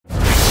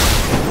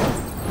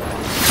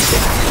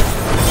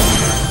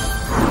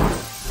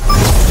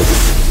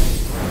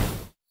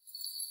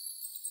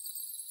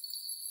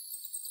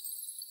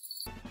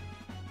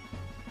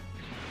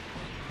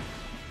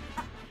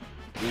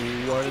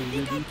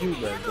can Ooh,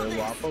 handle the this.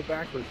 waffle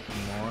back with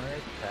some more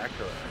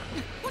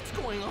KAKAROT. What's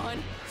going on?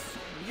 This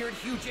weird,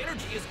 huge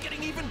energy is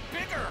getting even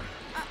bigger.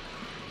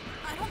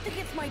 I don't think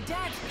it's my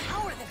dad's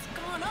power that's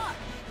gone up,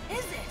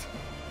 is it?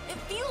 It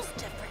feels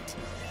different.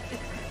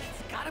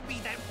 It's gotta be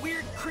that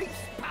weird creep's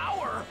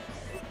power.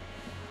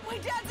 My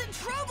dad's in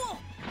trouble!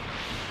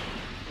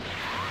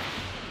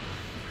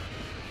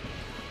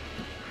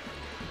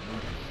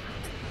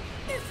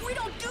 If we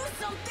don't do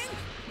something,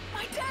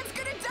 my dad's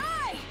gonna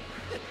die!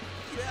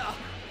 Yeah,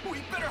 we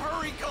better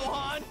hurry,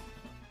 Gohan.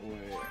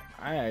 Wait,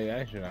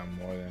 I should have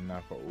more than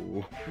enough.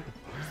 Ooh.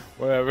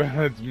 Whatever,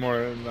 that's more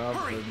than enough.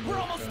 Hurry, we're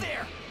almost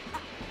there.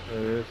 For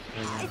this.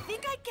 I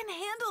think I can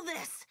handle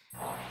this.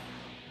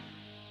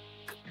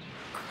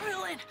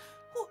 Krillin,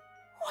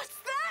 what's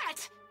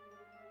that?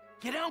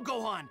 Get down,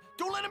 Gohan.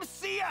 Don't let him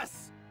see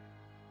us.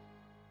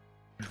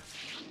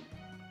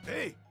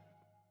 Hey,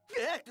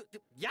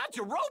 Yeah,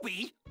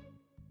 Jirobi.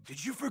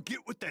 did you forget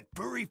what that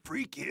furry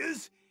freak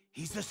is?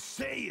 He's a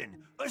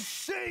Saiyan! A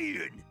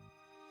Saiyan!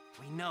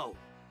 We know.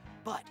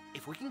 But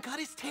if we can cut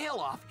his tail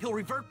off, he'll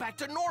revert back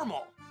to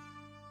normal.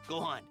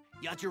 Gohan,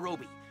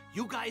 Yajirobe,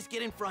 you guys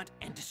get in front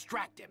and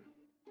distract him.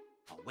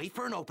 I'll wait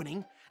for an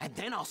opening, and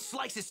then I'll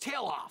slice his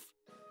tail off.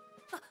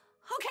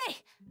 Okay.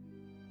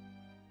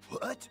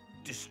 What?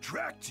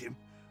 Distract him?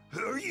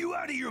 Are you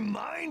out of your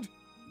mind?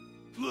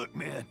 Look,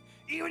 man,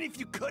 even if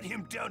you cut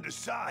him down to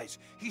size,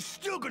 he's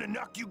still gonna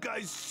knock you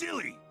guys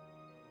silly!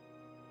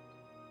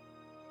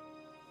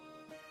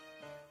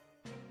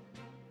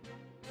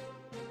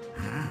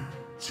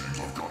 Seems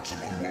I've got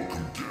some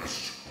unwelcome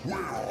guests. Where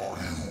are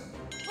you?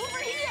 Over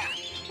here!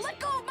 Let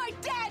go of my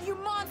dad, you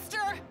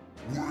monster!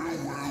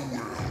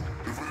 Well.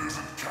 If it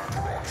isn't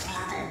Kakarot's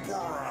little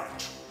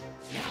brat.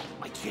 Now,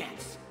 my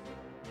chance.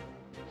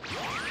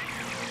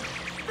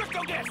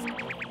 Crypto disc!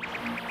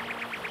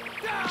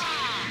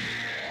 Ah!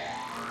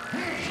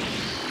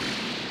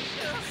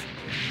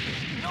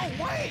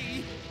 No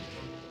way!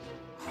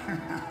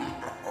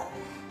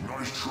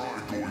 Nice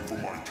try going for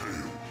my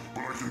tail,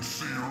 but I can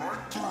see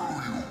right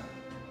through you.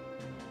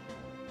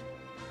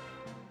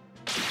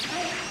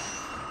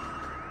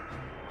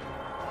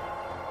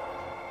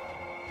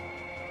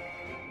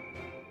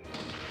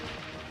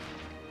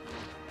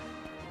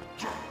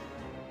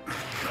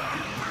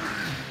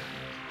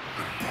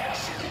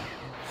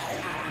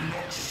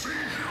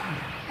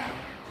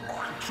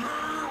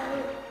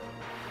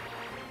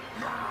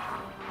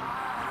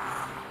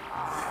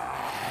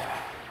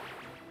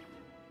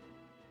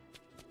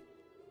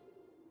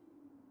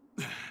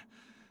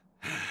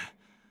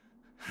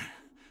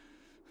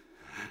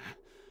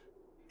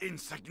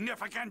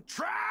 Insignificant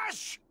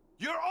trash!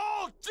 You're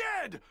all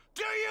dead!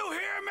 Do you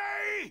hear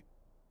me?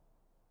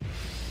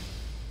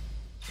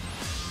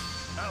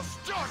 I'll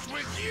start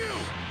with you!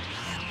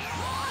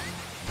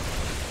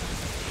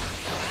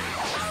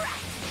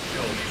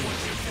 Show me what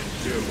you can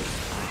do!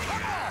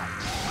 Come on!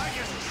 I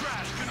guess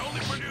trash can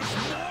only produce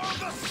more of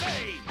the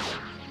same!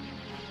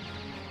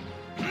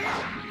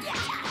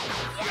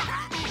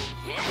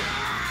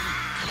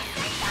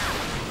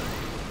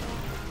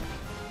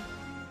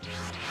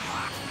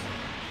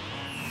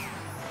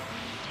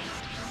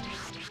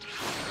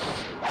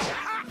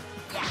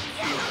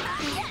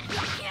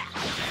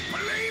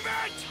 Believe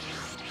it!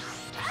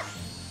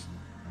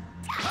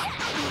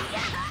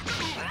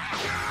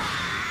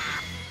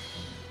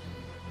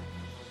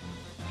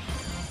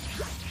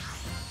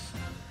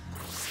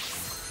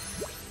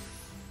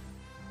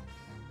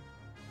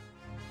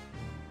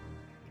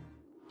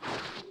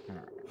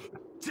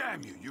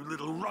 Damn you, you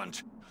little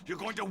runt! You're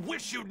going to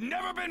wish you'd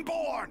never been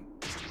born!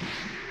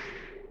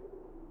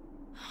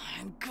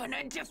 I'm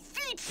gonna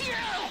defeat you!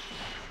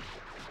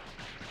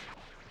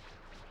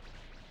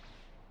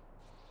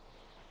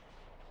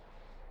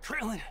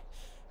 Krillin,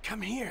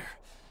 come here.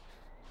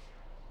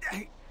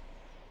 I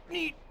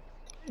need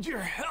your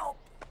help.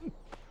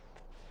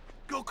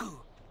 Goku,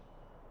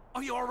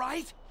 are you all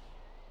right?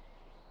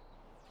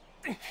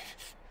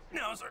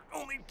 Now's our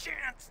only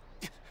chance.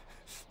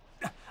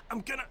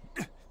 I'm gonna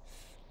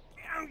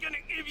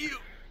give you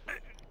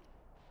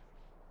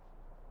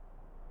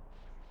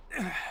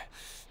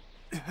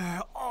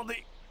all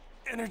the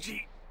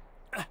energy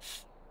I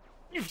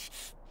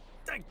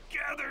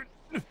gathered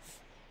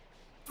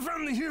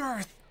from the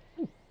earth.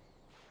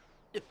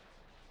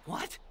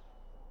 What?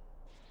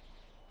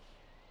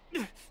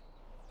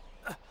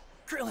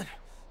 Krillin,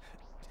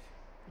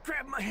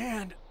 grab my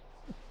hand.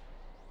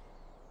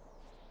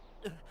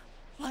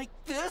 Like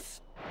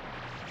this?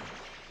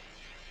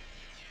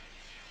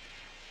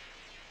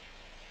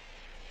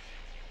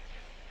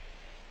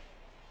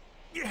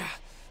 Yeah,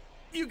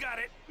 you got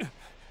it.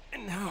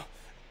 And now,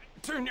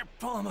 turn your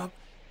palm up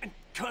and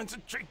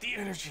concentrate the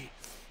energy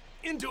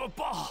into a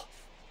ball.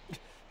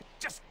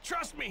 Just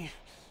trust me.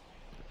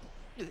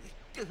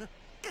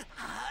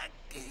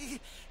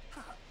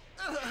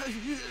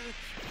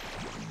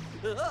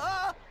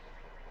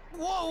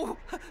 Whoa!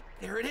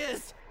 There it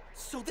is.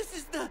 So this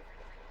is the...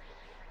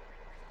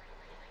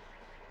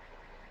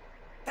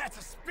 That's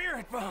a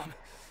spirit bomb.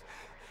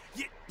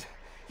 You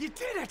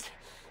did it.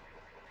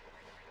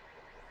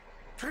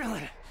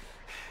 Krillin,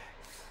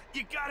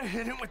 you gotta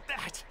hit him with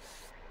that.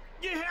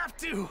 You have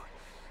to.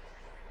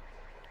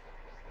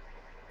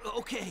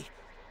 Okay,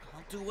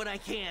 I'll do what I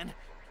can.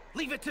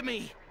 Leave it to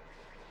me.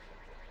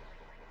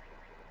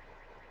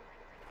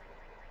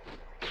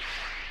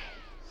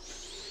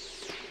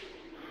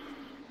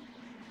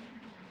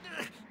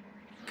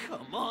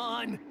 Come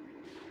on.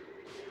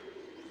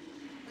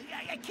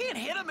 I can't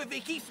hit him if he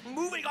keeps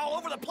moving all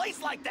over the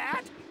place like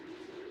that.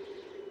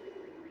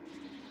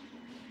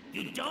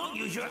 You don't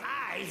use your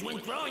eyes when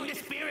throwing the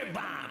spirit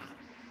bomb.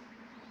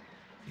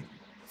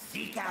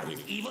 Seek out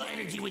his evil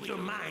energy with your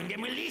mind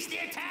and release the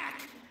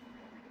attack.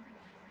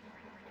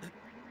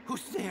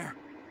 Who's there?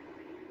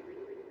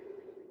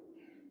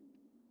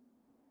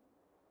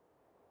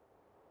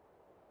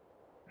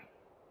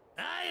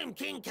 I am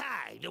King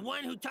Kai, the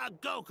one who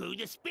taught Goku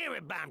the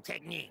spirit bomb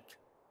technique.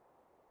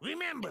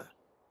 Remember,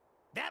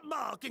 that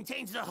ball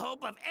contains the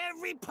hope of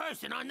every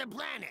person on the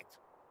planet.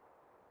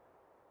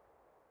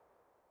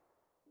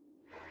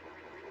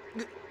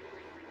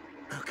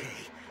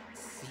 Okay,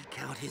 seek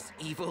out his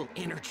evil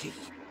energy.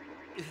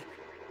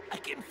 I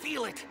can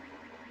feel it.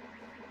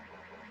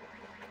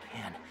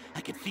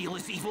 I can feel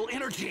his evil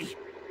energy.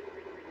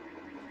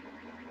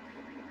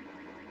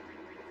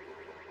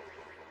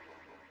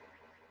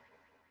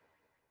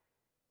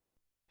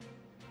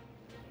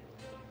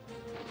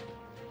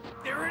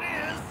 There it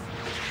is!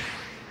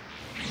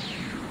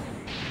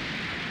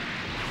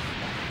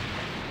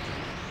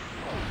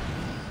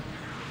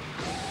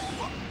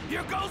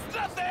 Here goes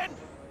nothing!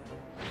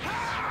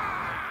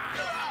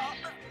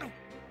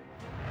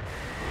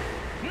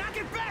 Knock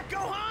it back,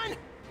 Gohan!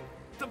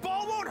 The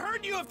ball won't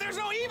hurt you if there's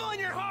no evil in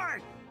your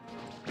heart!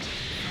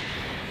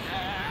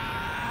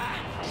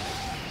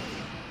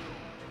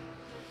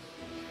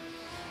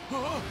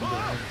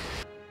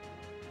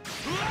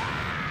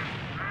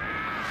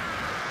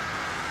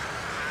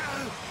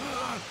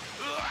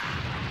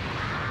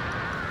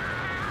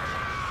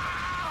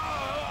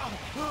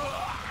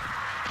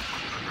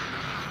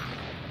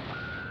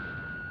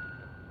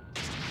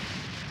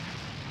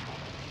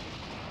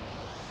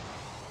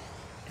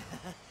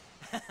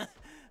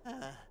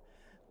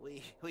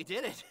 We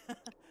did it.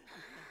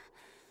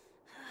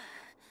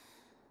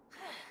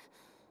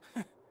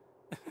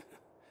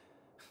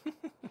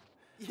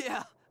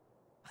 Yeah.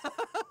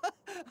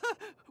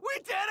 We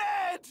did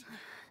it!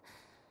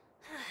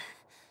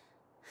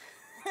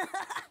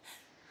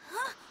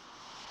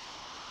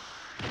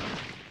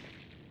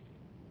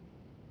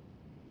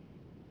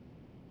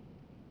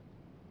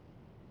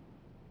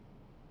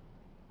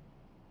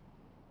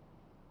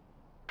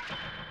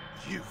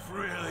 You've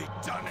really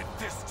done it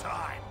this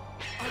time.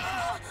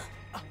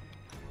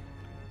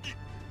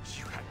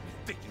 You had me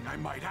thinking I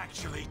might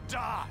actually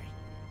die.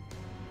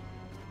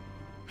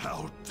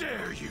 How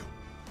dare you!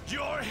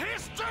 Your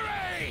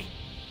history!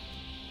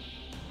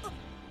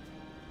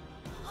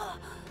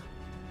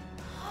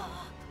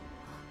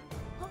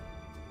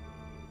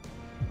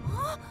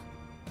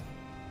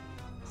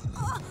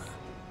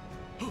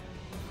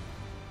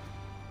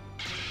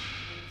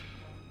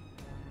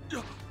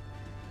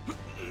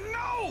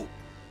 No!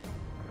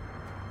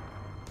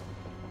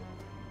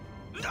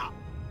 No!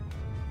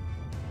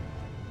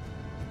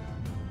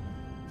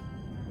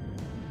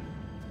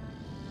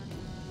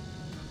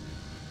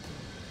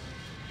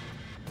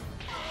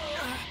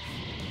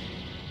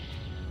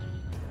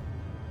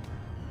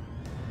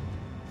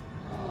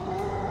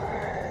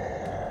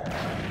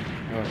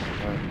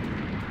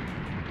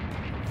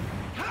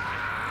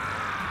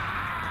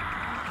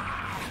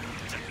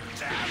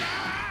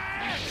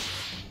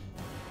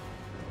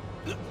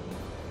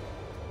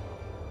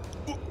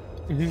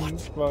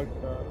 He's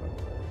fucked up.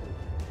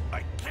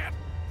 I can't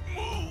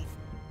move!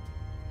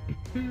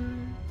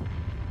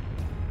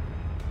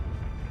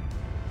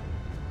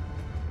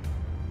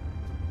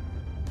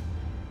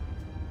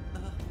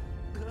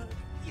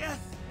 Yes!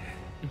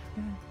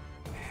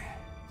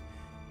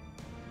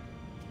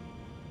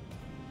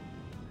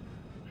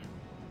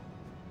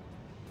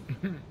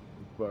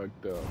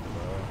 Fucked up, bro.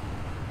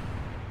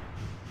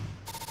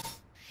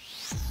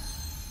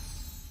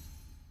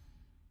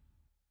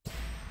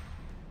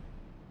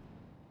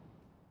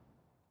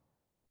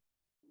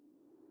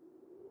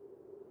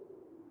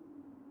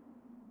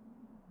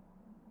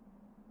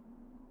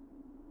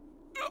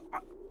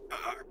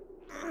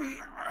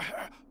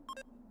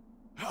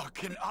 How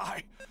can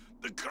I,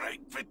 the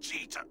great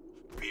Vegeta,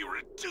 be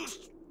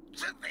reduced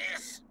to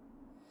this?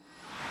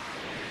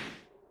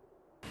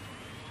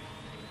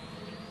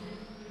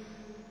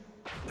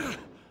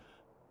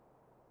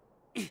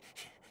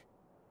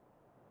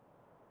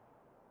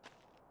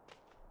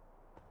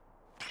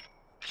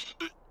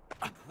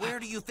 Where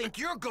do you think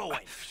you're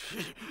going?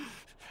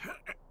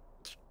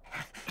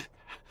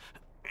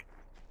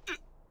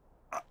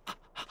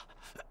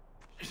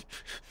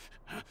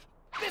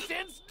 This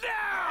ends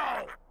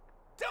now!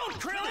 Don't,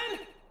 Krillin!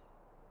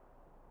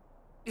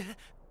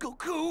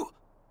 Goku?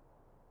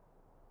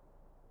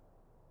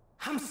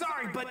 I'm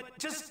sorry, but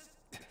just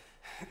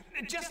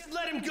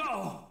let him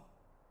go.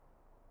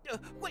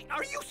 Wait,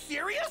 are you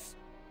serious?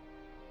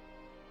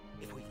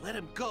 If we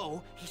let him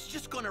go, he's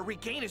just gonna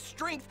regain his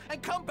strength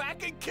and come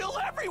back and kill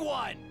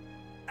everyone!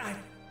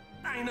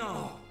 I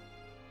know.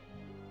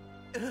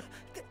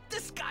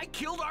 This guy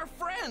killed our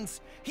friends!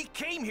 He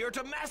came here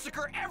to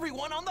massacre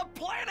everyone on the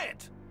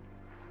planet!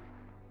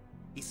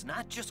 He's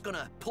not just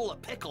gonna pull a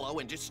Piccolo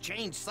and just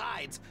change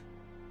sides.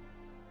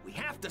 We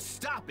have to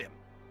stop him.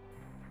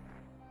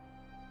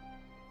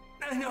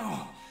 I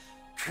know,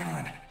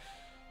 Krillin.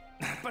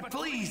 But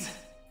please,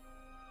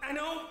 I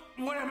know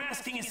what I'm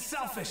asking is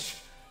selfish,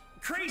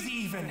 crazy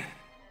even.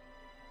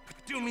 But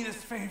do me this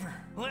favor.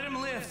 Let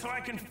him live so I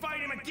can fight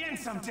him again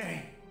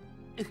someday.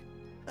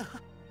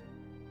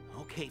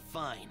 Okay,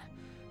 fine.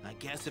 I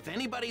guess if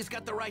anybody's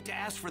got the right to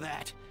ask for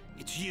that,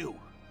 it's you.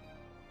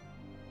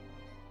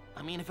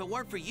 I mean, if it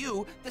weren't for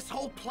you, this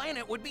whole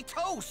planet would be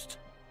toast.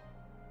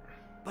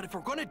 But if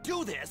we're gonna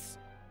do this,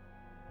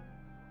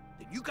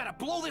 then you gotta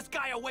blow this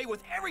guy away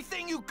with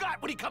everything you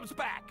got when he comes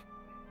back.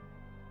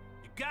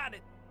 You got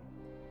it.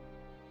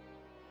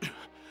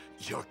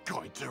 You're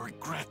going to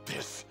regret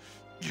this.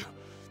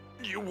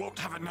 You won't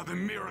have another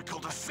miracle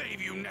to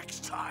save you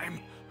next time.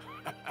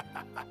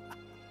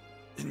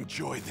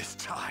 Enjoy this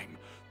time,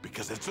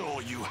 because it's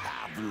all you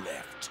have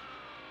left.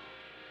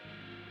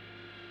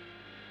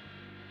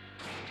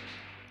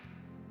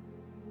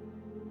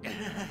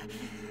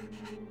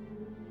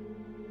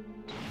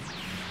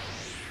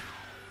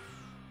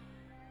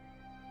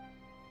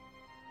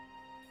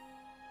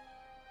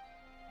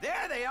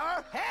 There they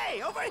are!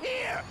 Hey, over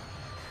here!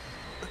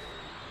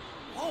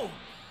 Whoa!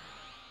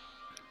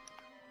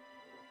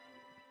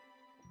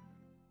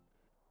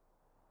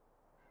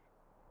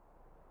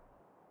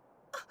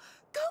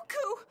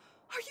 Goku!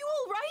 Are you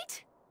all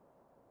right?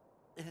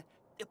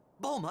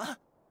 Bulma?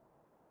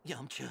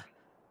 Yamcha,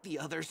 the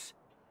others,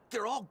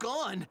 they're all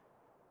gone.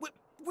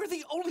 We're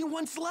the only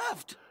ones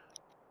left.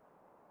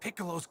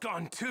 Piccolo's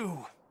gone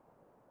too.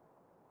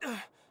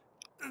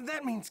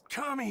 That means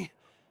Kami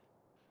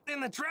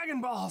and the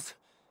Dragon Balls.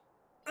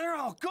 They're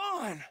all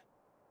gone.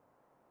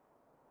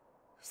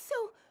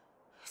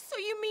 So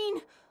you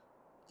mean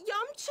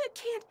Yamcha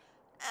can't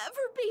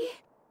ever be...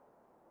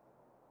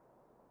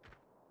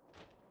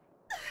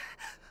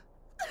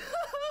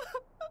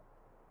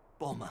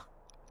 Bulma,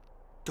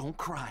 don't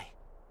cry.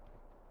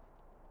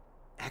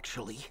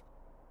 Actually,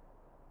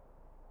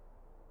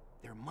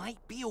 there might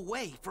be a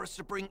way for us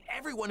to bring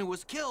everyone who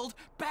was killed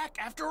back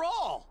after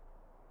all.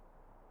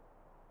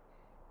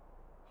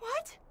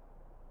 What?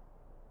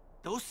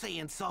 Those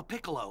Saiyans saw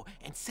Piccolo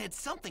and said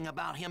something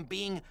about him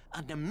being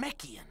a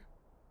Namekian.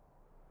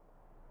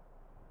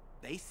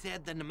 They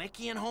said the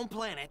Namekian home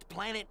planet,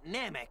 Planet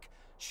Namek,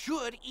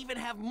 should even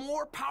have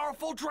more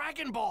powerful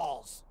Dragon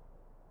Balls.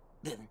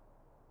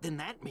 Then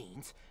that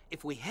means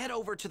if we head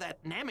over to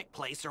that Namek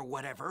place or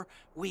whatever,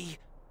 we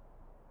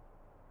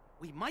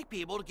might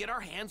be able to get our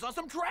hands on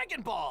some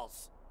Dragon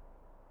Balls.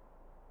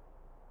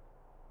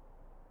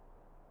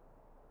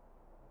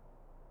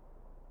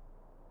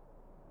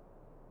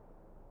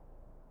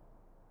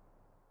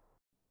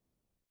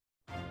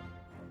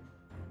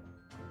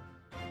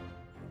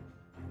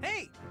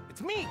 Hey,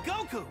 it's me,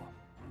 Goku!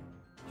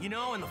 You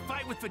know, in the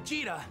fight with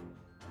Vegeta,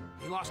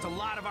 we lost a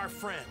lot of our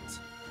friends.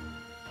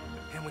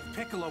 And with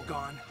Piccolo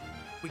gone,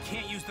 we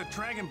can't use the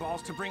Dragon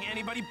Balls to bring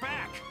anybody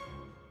back.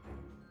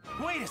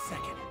 Wait a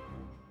second.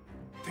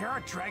 There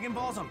are Dragon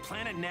Balls on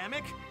planet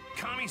Namek?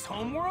 Kami's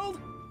homeworld?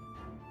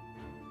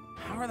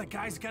 How are the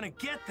guys gonna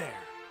get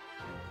there?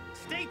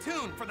 Stay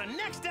tuned for the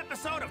next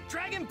episode of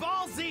Dragon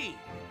Ball Z!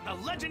 The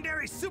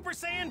legendary Super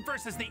Saiyan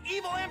versus the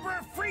evil Emperor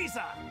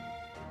Frieza!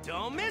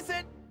 Don't miss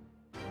it!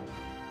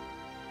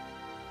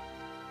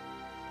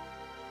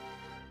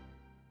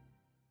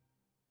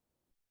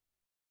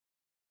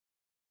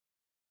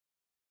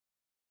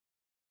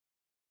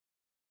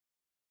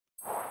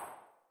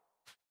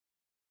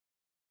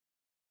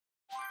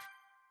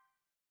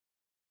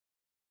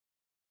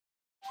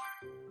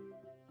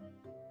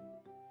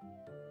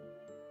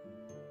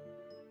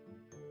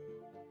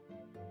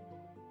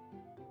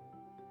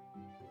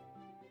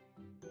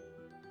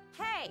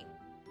 Hey!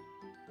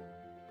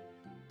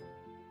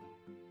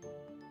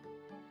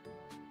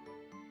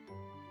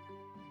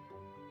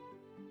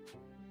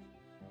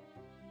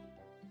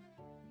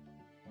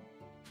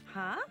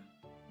 Huh?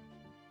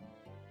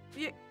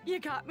 You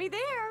got me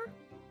there.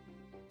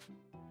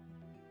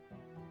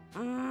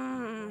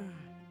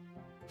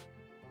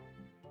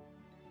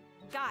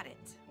 Got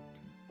it.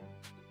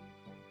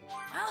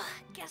 Well,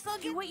 guess I'll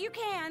do what you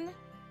can.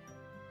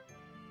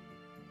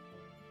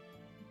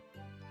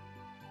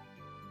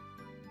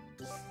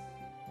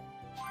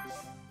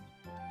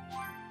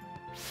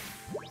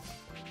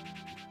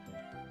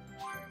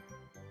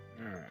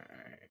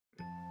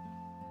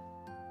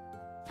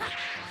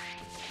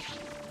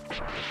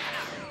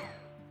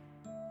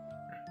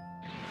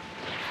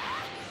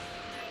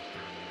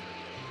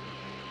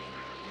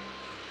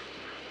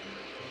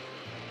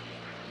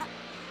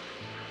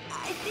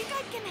 I think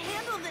I can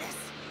handle this.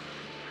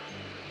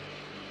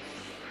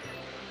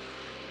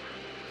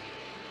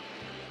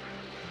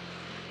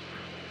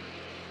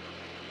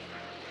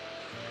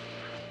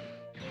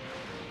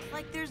 Looks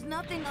like there's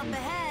nothing up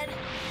ahead.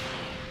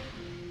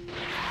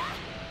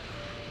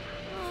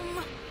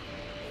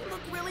 You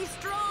look really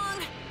strong.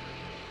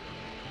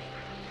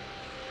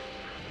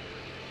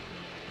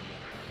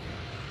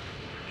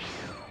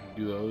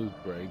 Do those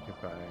break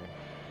if I...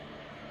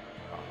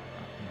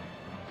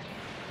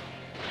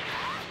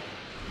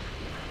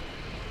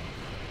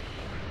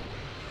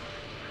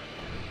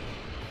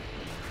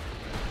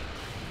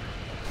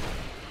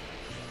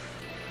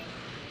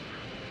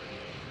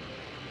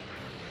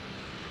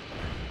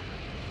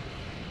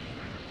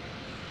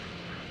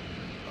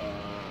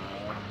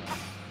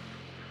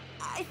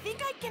 I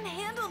think I can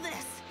handle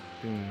this.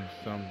 Doing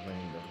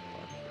something to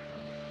fuck.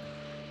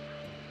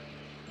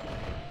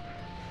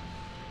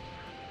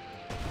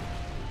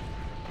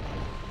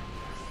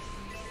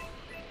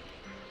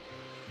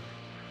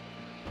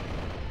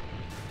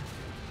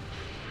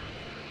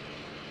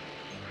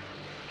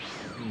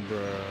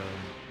 Bruh.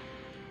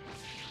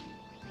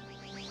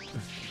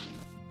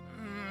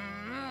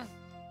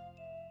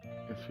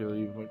 I feel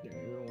you fucking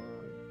you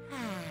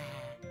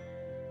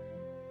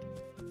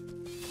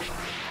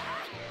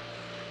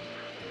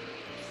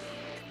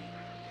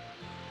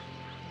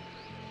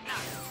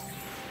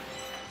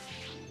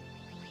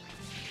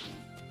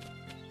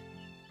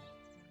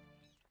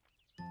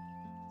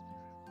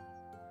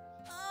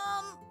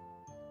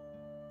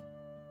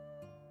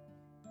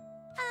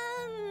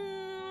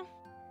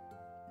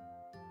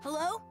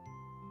Hello?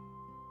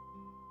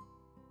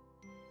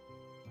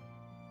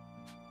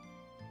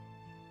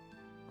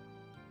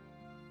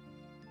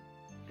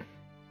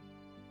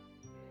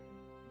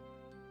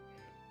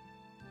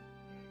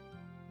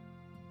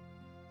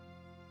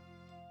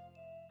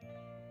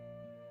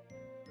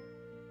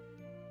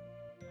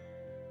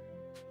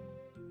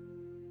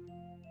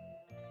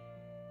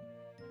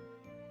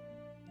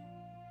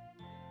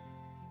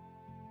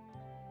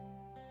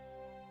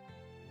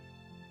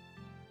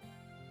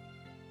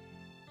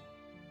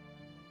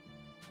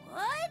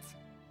 What?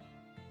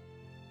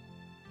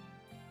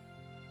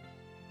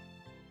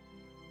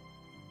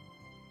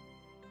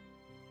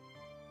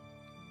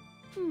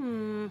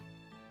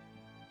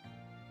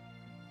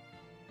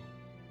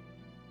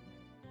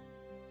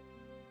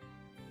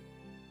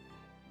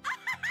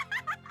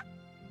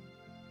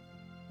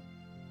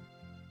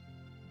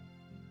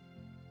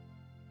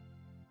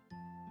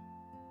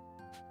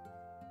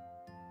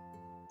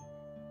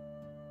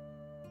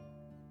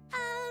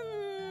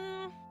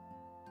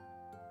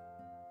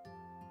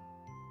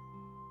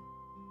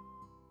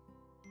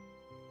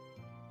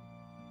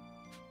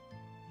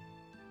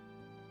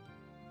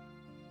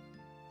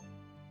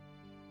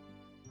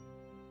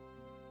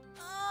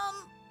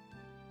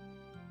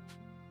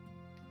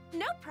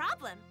 No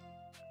problem.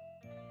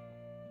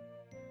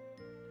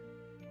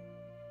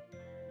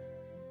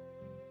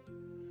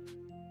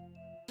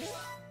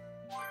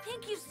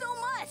 Thank you so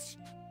much.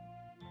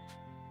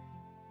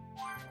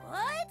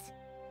 What?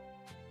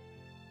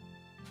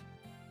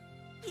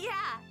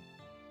 Yeah.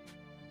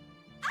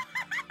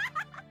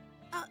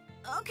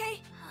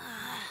 Okay.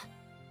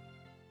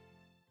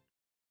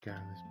 God,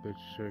 this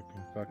bitch sure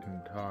can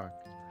fucking talk.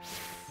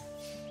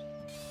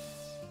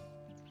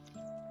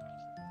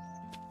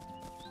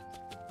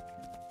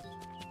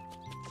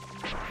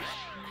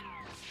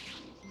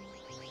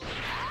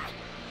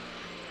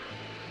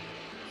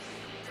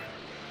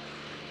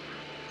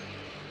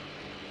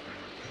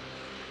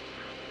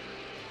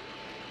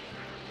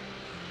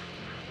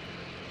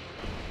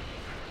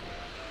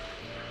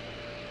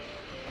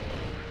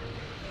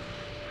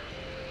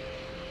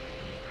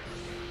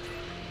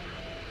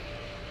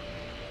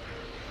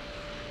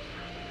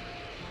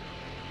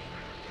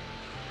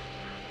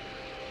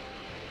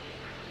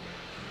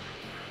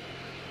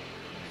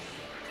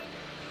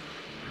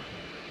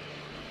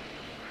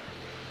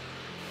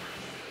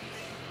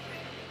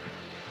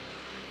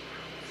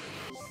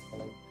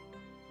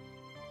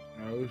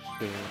 Oh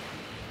shit.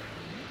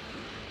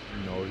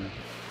 Noise.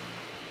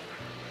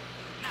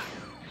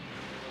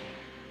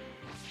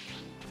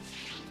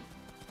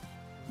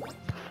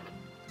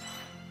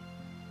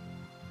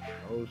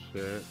 Oh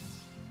shit.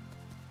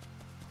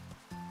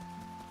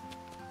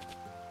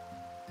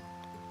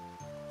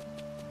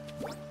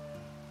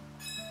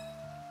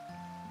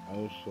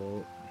 Oh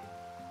shit.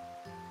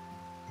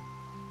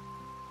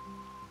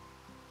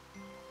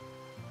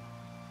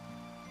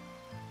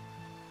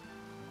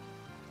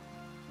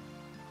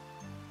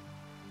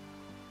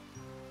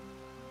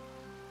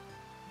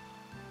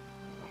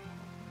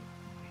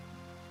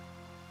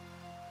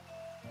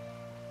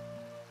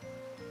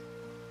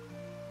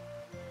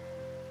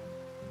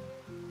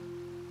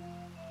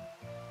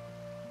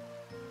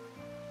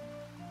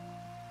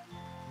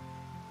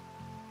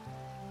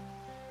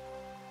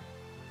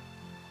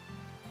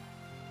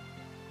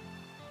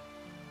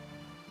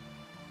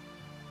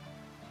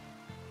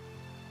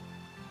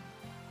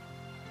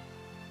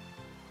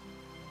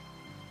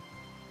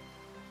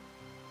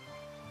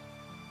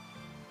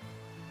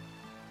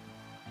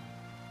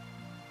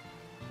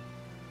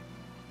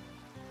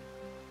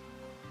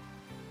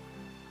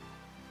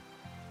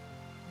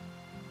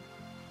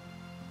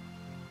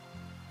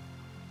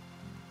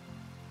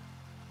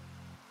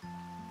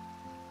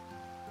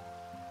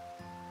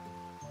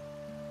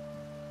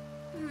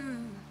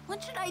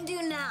 What should I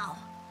do now?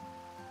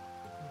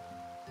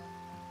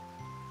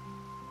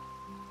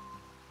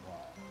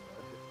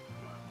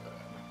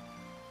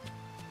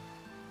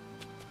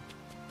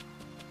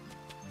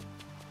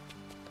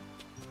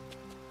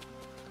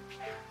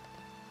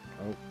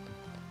 Oh.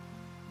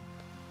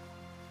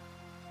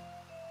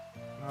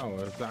 Oh,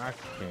 it's the Ox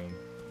King.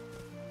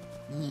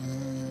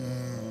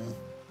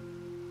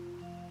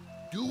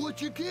 Do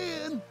what you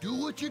can. Do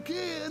what you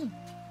can.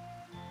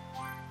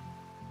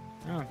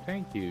 Oh,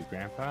 thank you,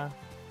 Grandpa.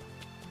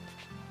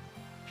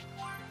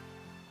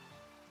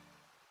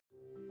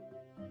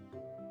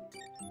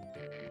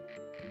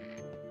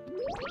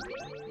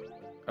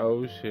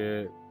 Oh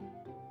shit.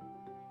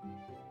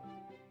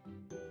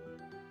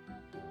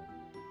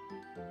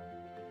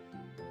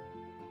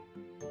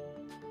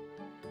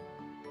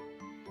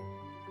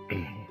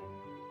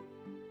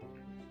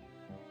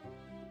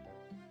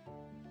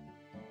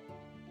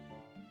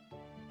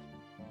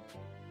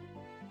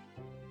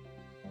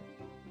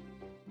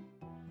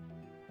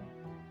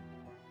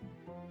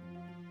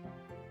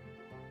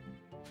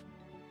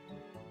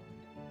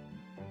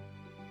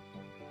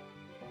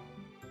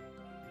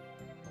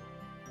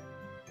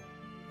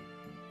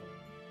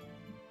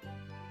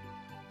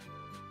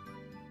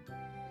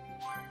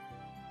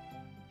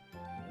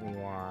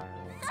 Wow.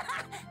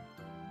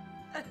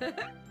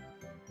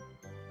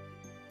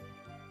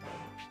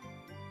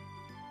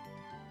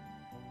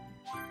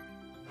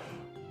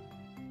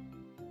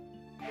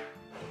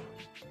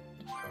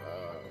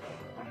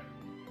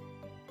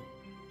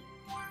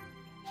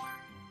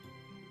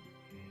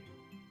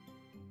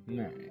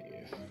 Nice.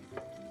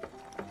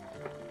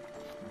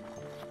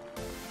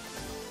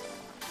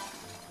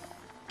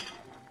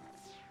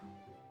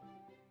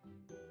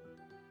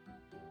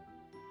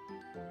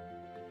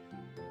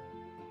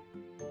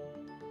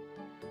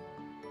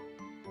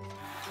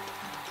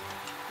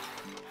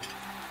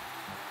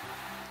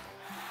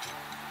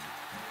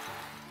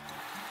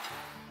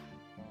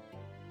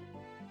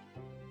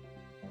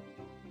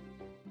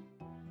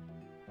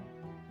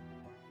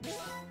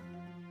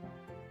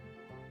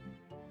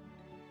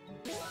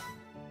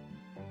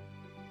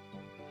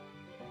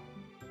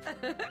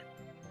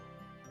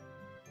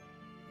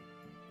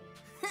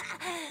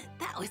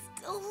 That was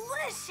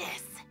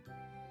delicious!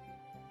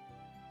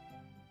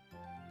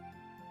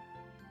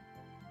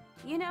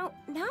 You know,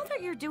 now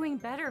that you're doing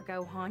better,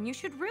 Gohan, you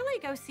should really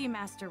go see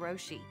Master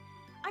Roshi.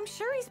 I'm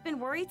sure he's been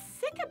worried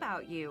sick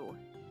about you.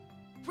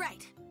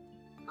 Right.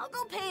 I'll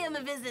go pay him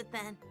a visit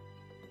then.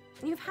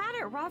 You've had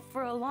it rough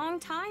for a long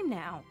time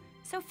now,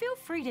 so feel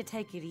free to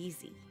take it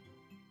easy.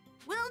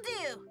 Will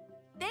do.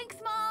 Thanks,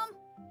 Mom.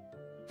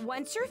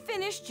 Once you're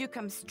finished, you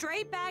come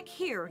straight back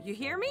here, you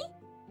hear me?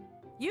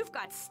 You've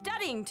got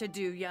studying to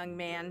do, young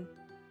man.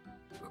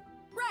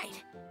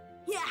 Right.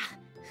 Yeah.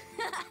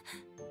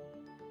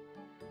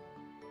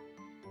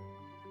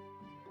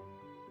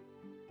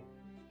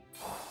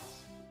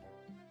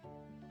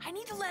 I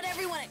need to let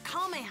everyone at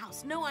Kame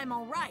House know I'm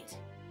all right.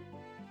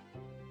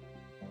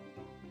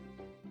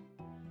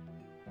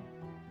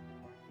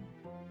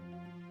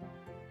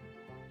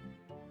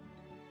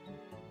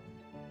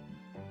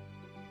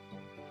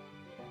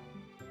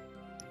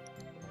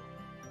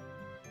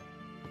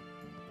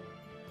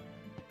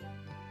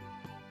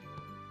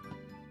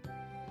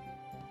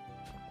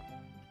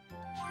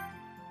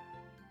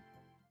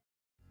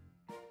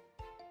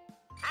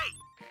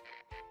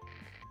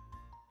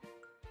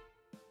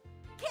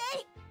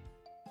 Okay?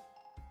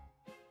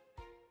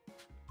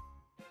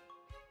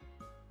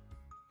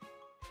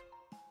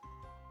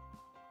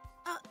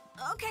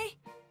 Okay.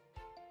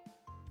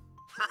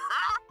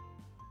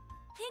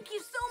 Thank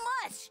you so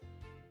much.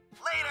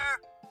 Later!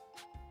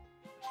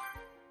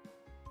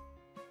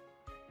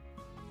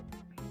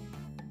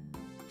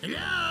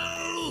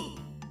 Hello?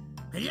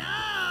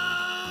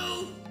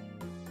 Hello?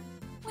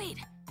 Wait,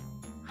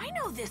 I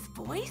know this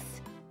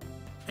voice.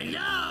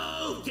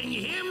 Hello? Can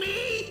you hear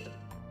me?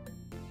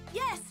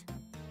 Yes,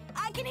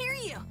 I can hear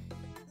you.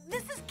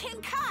 This is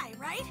King Kai,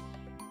 right?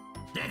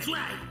 That's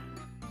right.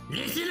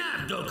 Listen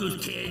up,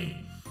 Goku's kid.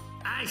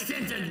 I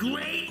sense a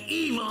great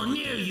evil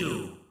near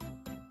you.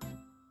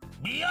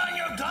 Be on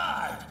your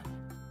guard.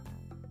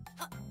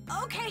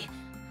 Okay,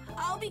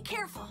 I'll be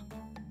careful.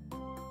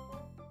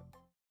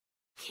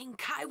 King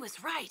Kai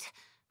was right.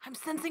 I'm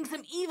sensing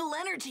some evil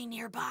energy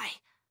nearby.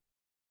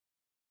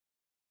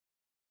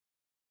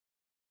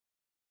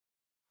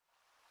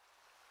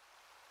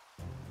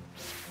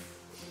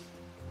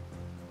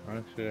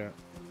 Oh shit.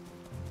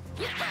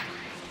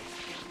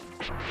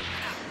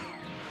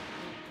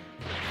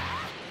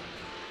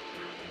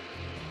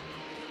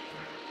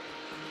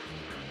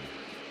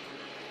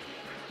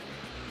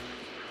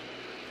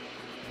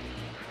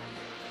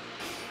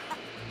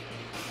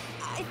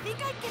 I think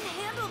I can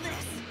handle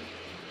this.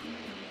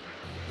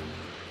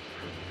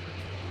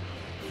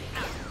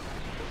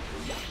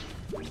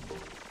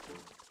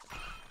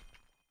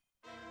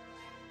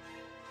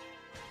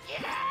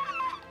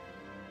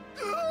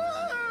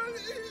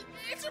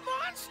 It's a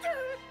monster!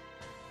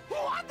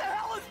 What the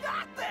hell is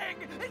that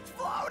thing? It's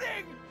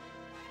floating!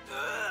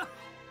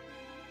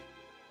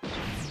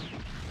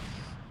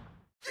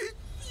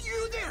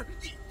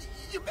 there!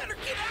 You better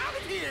get out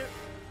of here!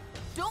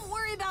 Don't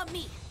worry about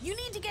me. You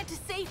need to get to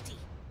safety.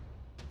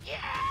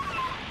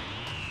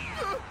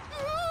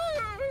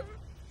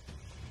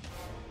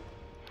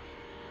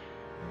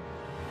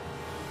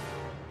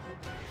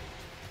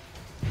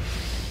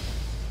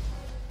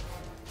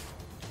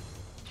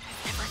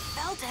 Never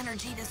felt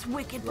energy this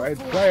wicked before. Right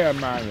player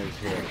man is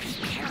here.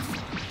 Be careful.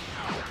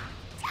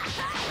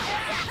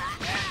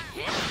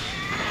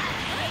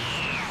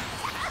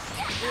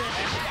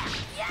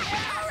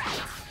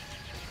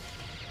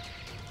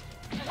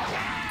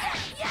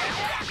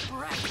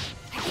 Right.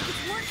 I think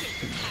it's working.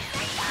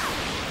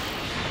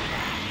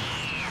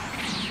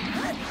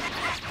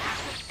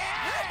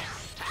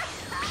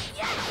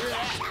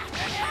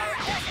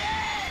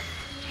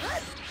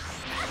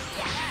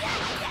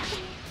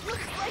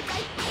 Looks like I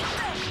beat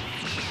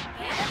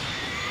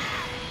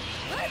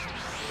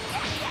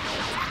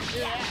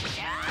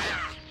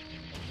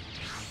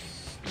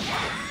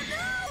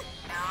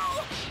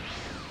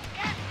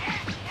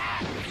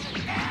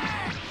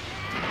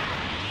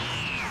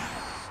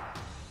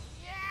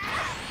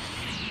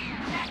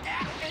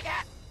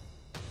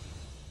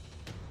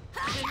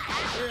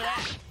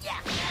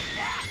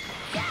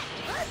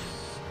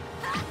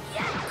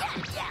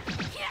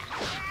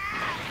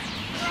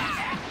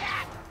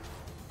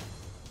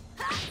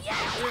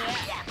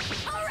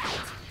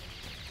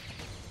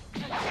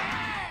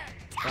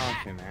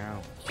Fucking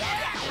hell.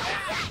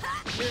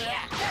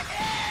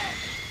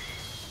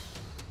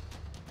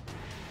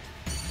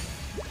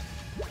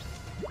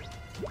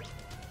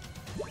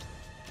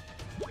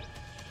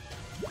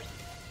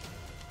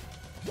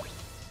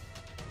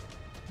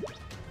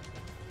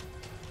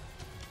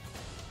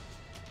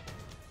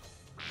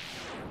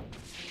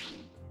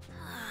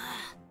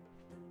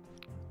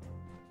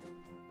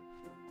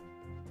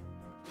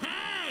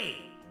 Hey!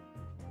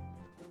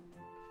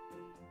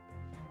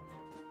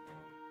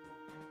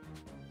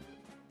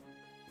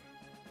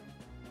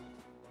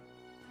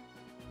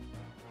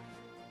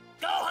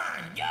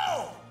 Gohan,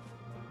 go!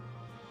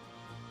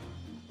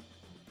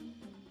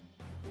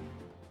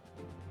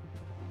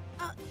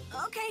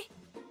 Okay.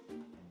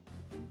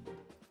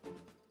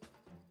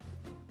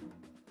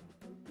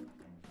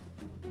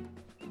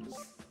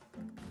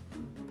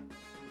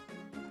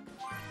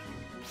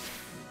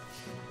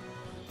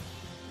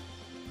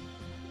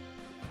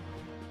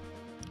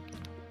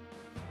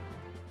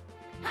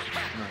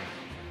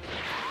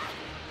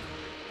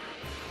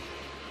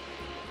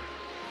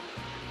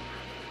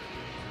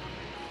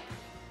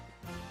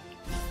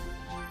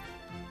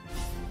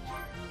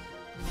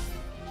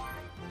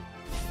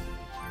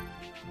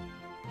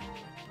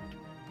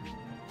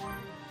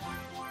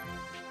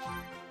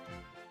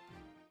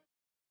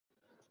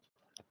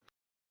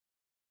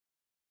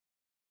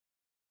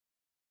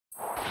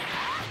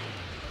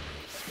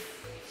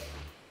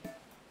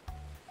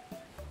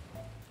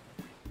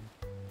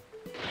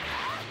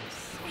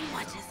 So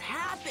much has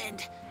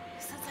happened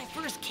since I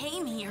first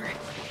came here.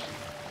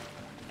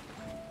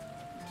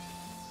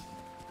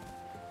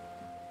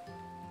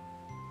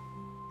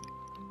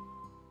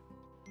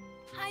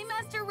 Hi,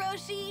 Master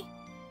Roshi.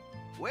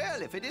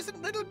 Well, if it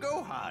isn't little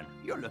Gohan,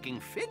 you're looking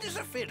fit as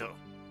a fiddle.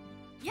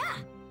 Yeah.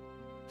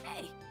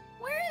 Hey,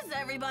 where is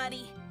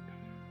everybody?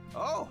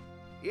 Oh,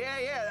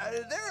 yeah,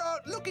 they're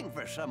out looking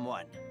for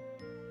someone.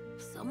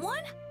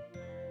 Someone?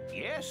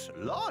 Yes,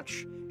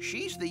 Launch.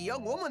 She's the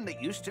young woman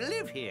that used to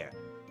live here.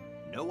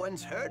 No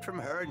one's heard from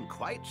her in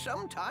quite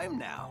some time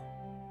now.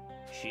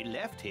 She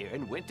left here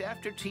and went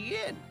after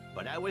Tien,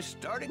 but I was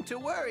starting to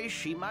worry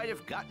she might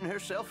have gotten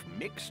herself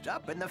mixed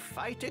up in the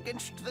fight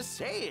against the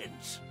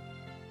Saiyans.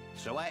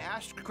 So I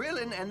asked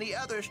Krillin and the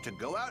others to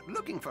go out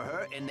looking for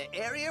her in the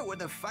area where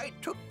the fight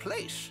took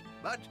place.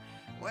 But,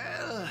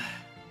 well...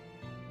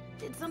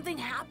 Did something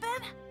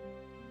happen?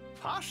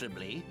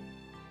 Possibly.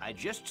 I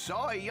just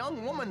saw a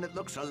young woman that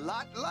looks a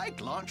lot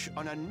like Launch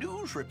on a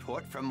news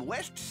report from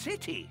West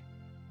City.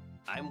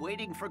 I'm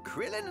waiting for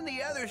Krillin and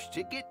the others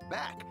to get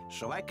back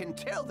so I can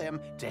tell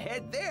them to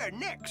head there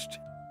next.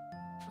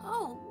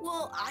 Oh,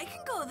 well, I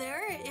can go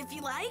there if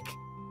you like.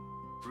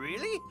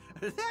 Really?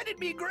 That'd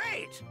be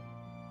great.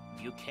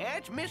 You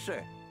can't miss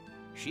her.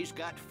 She's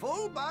got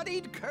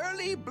full-bodied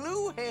curly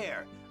blue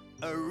hair.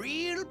 A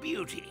real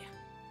beauty.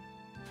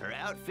 Her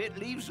outfit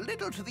leaves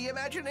little to the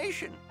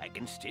imagination. I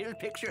can still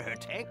picture her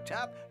tank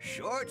top,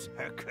 shorts,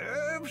 her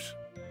curves.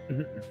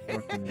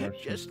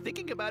 Just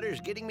thinking about her is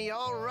getting me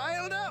all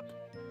riled up.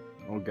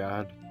 Oh,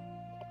 God.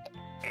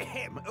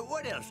 Ahem,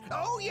 what else?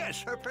 Oh,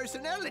 yes, her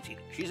personality.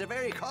 She's a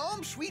very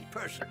calm, sweet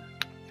person.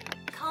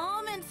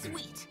 Calm and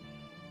sweet.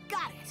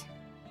 Got it.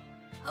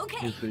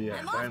 Okay, You see,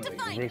 I'm off to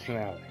find her.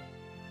 personality.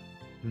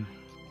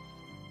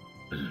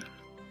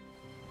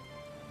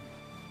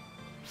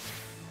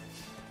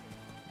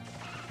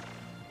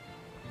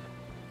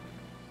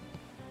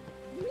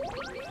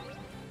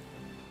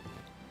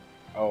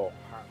 Oh,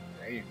 hot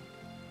damn.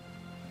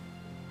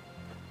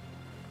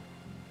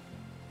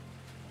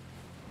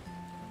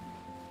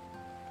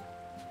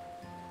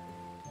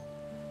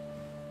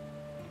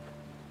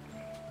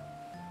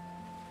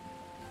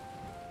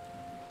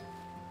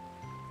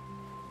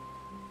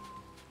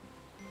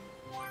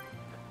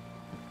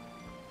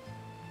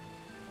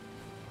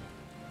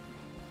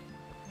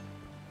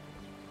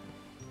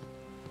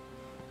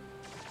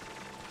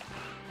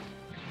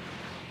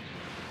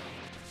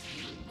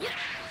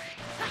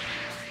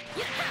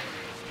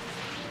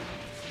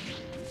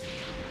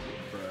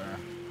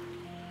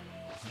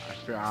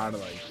 figure out how to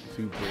like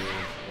super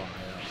fly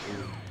up.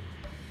 Ooh.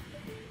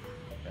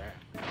 Okay.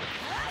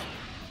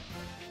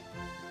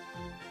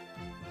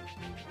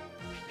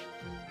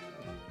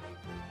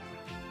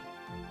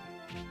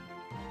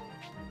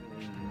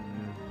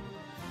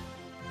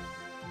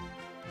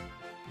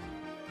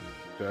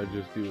 Do I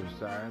just do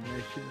side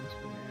missions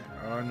from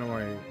here? Oh no,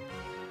 wait.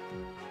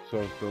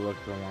 So to look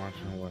to launch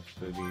in what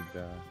city,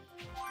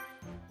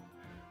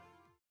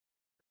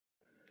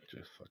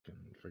 just fucking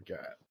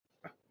forgot.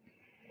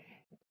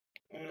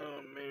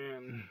 Oh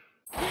man.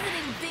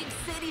 Visiting big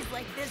cities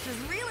like this is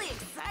really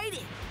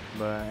exciting.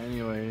 But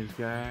anyways,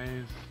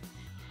 guys,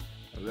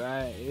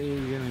 that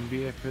is gonna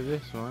be it for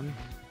this one.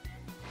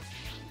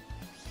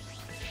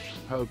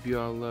 Hope you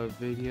all love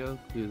video.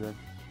 Please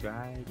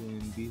subscribe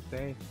and be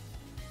safe.